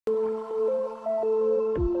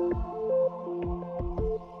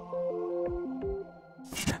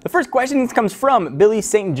first question comes from Billy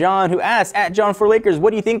St. John, who asks, at John4Lakers, what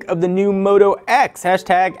do you think of the new Moto X?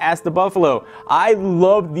 Hashtag Ask the Buffalo. I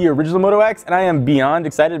love the original Moto X, and I am beyond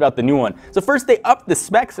excited about the new one. So first, they upped the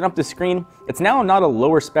specs and upped the screen. It's now not a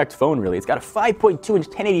lower spec phone, really. It's got a 5.2-inch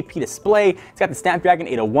 1080p display. It's got the Snapdragon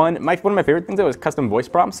 801. One of my favorite things, though, is custom voice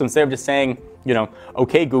prompts. So instead of just saying, you know,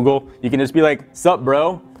 okay, Google, you can just be like, sup,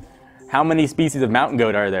 bro? How many species of mountain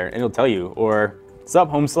goat are there? And it'll tell you. Or, sup,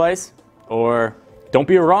 home slice? Or, don't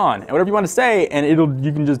be a Ron, and whatever you want to say, and you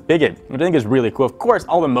can just pick it, which I think is really cool. Of course,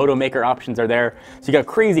 all the Moto Maker options are there, so you got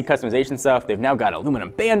crazy customization stuff. They've now got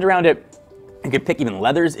aluminum band around it. You can pick even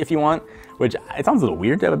leathers if you want, which it sounds a little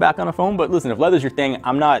weird to have a back on a phone, but listen, if leather's your thing,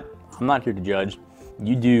 I'm not here to judge.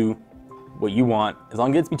 You do what you want. As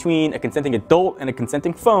long as it's between a consenting adult and a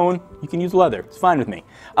consenting phone, you can use leather. It's fine with me.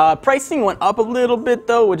 Pricing went up a little bit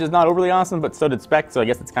though, which is not overly awesome, but so did specs, so I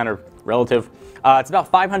guess it's kind of relative. It's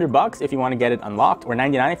about $500 if you want to get it unlocked, or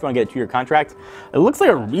 $99 if you want to get a 2-year contract. It looks like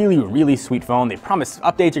a really, really sweet phone. They promise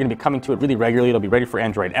updates are going to be coming to it really regularly. It'll be ready for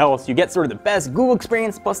Android L, so you get sort of the best Google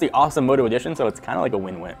experience plus the awesome Moto edition, so it's kind of like a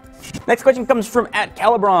win-win. Next question comes from at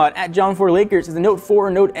Calibron, at John4Lakers. Is the Note 4 or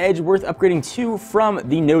Note Edge worth upgrading to from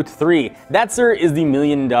the Note 3? That, sir, is the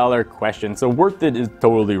million-dollar question, so worth it is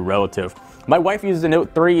totally relative. My wife uses the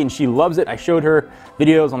Note 3 and she loves it. I showed her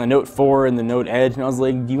videos on the Note 4 and the Note Edge, and I was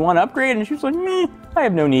like, do you want to upgrade? And she was like, meh, I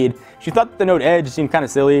have no need. She thought the Note Edge seemed kind of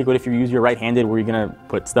silly. What if you use your right-handed, where are you going to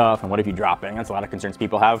put stuff, and what if you drop it? That's a lot of concerns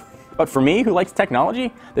people have. But for me, who likes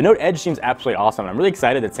technology, the Note Edge seems absolutely awesome. I'm really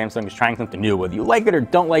excited that Samsung is trying something new. Whether you like it or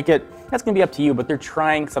don't like it, that's going to be up to you, but they're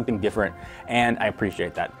trying something different, and I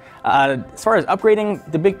appreciate that. As far as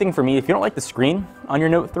upgrading, the big thing for me, if you don't like the screen on your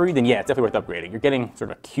Note 3, then yeah, it's definitely worth upgrading. You're getting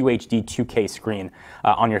sort of a QHD 2K screen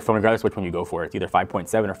on your phone, regardless of which one you go for. It's either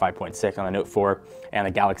 5.7 or 5.6 on the Note 4 and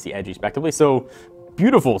the Galaxy Edge, respectively. So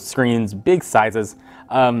beautiful screens, big sizes.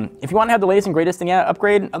 If you want to have the latest and greatest, then yeah,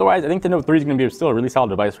 upgrade. Otherwise, I think the Note 3 is going to be still a really solid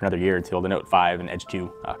device for another year until the Note 5 and Edge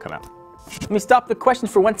 2 come out. Let me stop the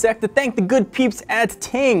questions for 1 sec to thank the good peeps at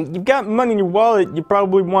Ting. You've got money in your wallet, you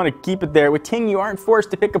probably want to keep it there. With Ting, you aren't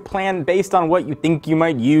forced to pick a plan based on what you think you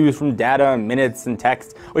might use from data, minutes, and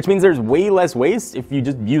text, which means there's way less waste if you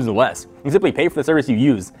just use less. You simply pay for the service you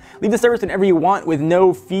use. Leave the service whenever you want with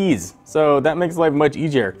no fees, so that makes life much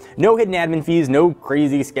easier. No hidden admin fees, no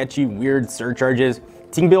crazy, sketchy, weird surcharges.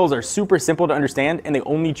 Ting bills are super simple to understand, and they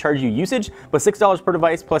only charge you usage, but $6 per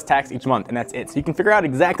device plus tax each month, and that's it. So you can figure out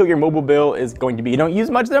exactly what your mobile bill is going to be. You don't use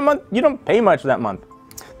much that month, you don't pay much that month.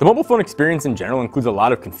 The mobile phone experience in general includes a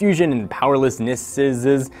lot of confusion and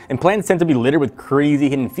powerlessnesses, and plans tend to be littered with crazy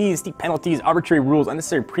hidden fees, steep penalties, arbitrary rules,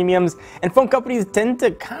 unnecessary premiums, and phone companies tend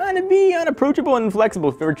to kind of be unapproachable and inflexible.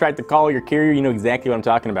 If you ever tried to call your carrier, you know exactly what I'm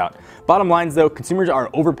talking about. Bottom lines though, consumers are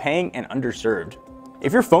overpaying and underserved.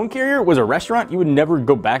 If your phone carrier was a restaurant, you would never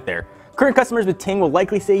go back there. Current customers with Ting will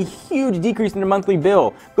likely see a huge decrease in their monthly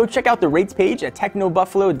bill. Go check out the rates page at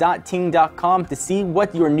technobuffalo.ting.com to see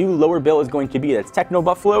what your new lower bill is going to be. That's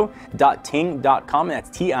technobuffalo.ting.com, and that's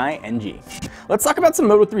T-I-N-G. Let's talk about some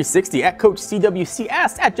Moto 360. At Coach CWC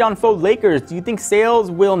asked, at John4Lakers, do you think sales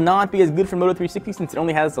will not be as good for Moto 360 since it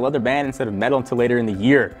only has the leather band instead of metal until later in the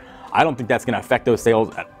year? I don't think that's going to affect those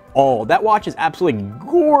sales at all. That watch is absolutely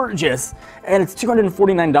gorgeous, and it's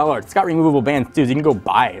 $249. It's got removable bands too, so you can go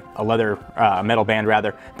buy a leather, metal band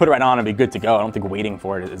rather, put it right on and be good to go. I don't think waiting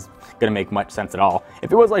for it is gonna make much sense at all.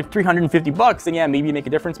 If it was like $350, then yeah, maybe you make a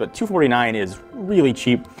difference, but $249 is really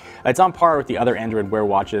cheap. It's on par with the other Android Wear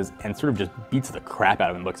watches and sort of just beats the crap out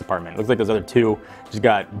of it in the looks department. It looks like those other two just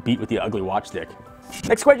got beat with the ugly watch stick.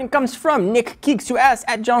 Next question comes from Nick Keeks, who asks,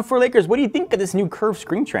 at John4Lakers, what do you think of this new curved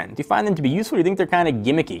screen trend? Do you find them to be useful, or do you think they're kind of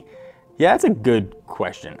gimmicky? Yeah, that's a good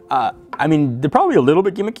question. I mean, they're probably a little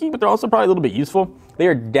bit gimmicky, but they're also probably a little bit useful. They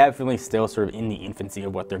are definitely still sort of in the infancy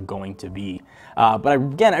of what they're going to be. But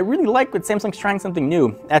again, I really like that Samsung's trying something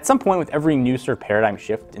new. At some point with every new sort of paradigm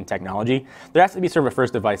shift in technology, there has to be sort of a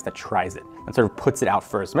first device that tries it and sort of puts it out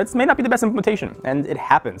first. It may not be the best implementation, and it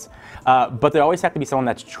happens. But there always has to be someone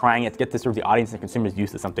that's trying it to get this sort of the audience and consumers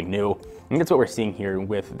used to something new. And that's what we're seeing here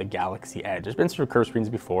with the Galaxy Edge. There's been sort of curved screens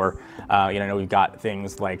before. I know we've got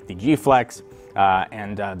things like the G Flex,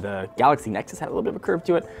 and the Galaxy Nexus had a little bit of a curve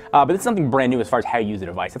to it, but it's something brand new as far as how you use the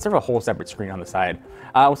device. It's sort of a whole separate screen on the side.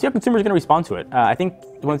 We'll see how consumers are going to respond to it. I think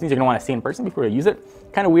one of the things you're going to want to see in person before you use it.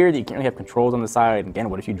 Kind of weird that you can't really have controls on the side. Again,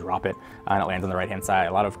 what if you drop it and it lands on the right-hand side?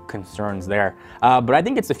 A lot of concerns there. But I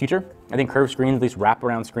think it's the future. I think curved screens, at least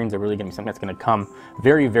wraparound screens, are really going to be something that's going to come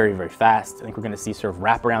very, very, very fast. I think we're going to see sort of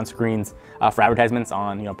wraparound screens for advertisements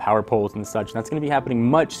on power poles and such. And that's going to be happening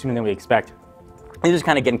much sooner than we expect. It's just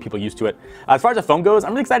kind of getting people used to it. As far as the phone goes,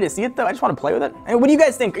 I'm really excited to see it though. I just want to play with it. And what do you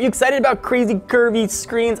guys think? Are you excited about crazy curvy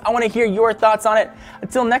screens? I want to hear your thoughts on it.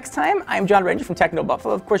 Until next time, I'm John Ranger from Techno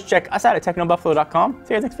Buffalo. Of course, check us out at technobuffalo.com.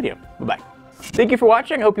 See you guys next video. Bye-bye. Thank you for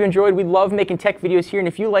watching. I hope you enjoyed. We love making tech videos here, and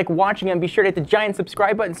if you like watching them, be sure to hit the giant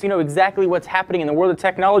subscribe button so you know exactly what's happening in the world of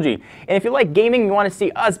technology. And if you like gaming and you want to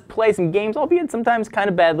see us play some games, albeit sometimes kind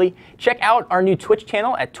of badly, check out our new Twitch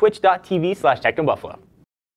channel at twitch.tv/technobuffalo.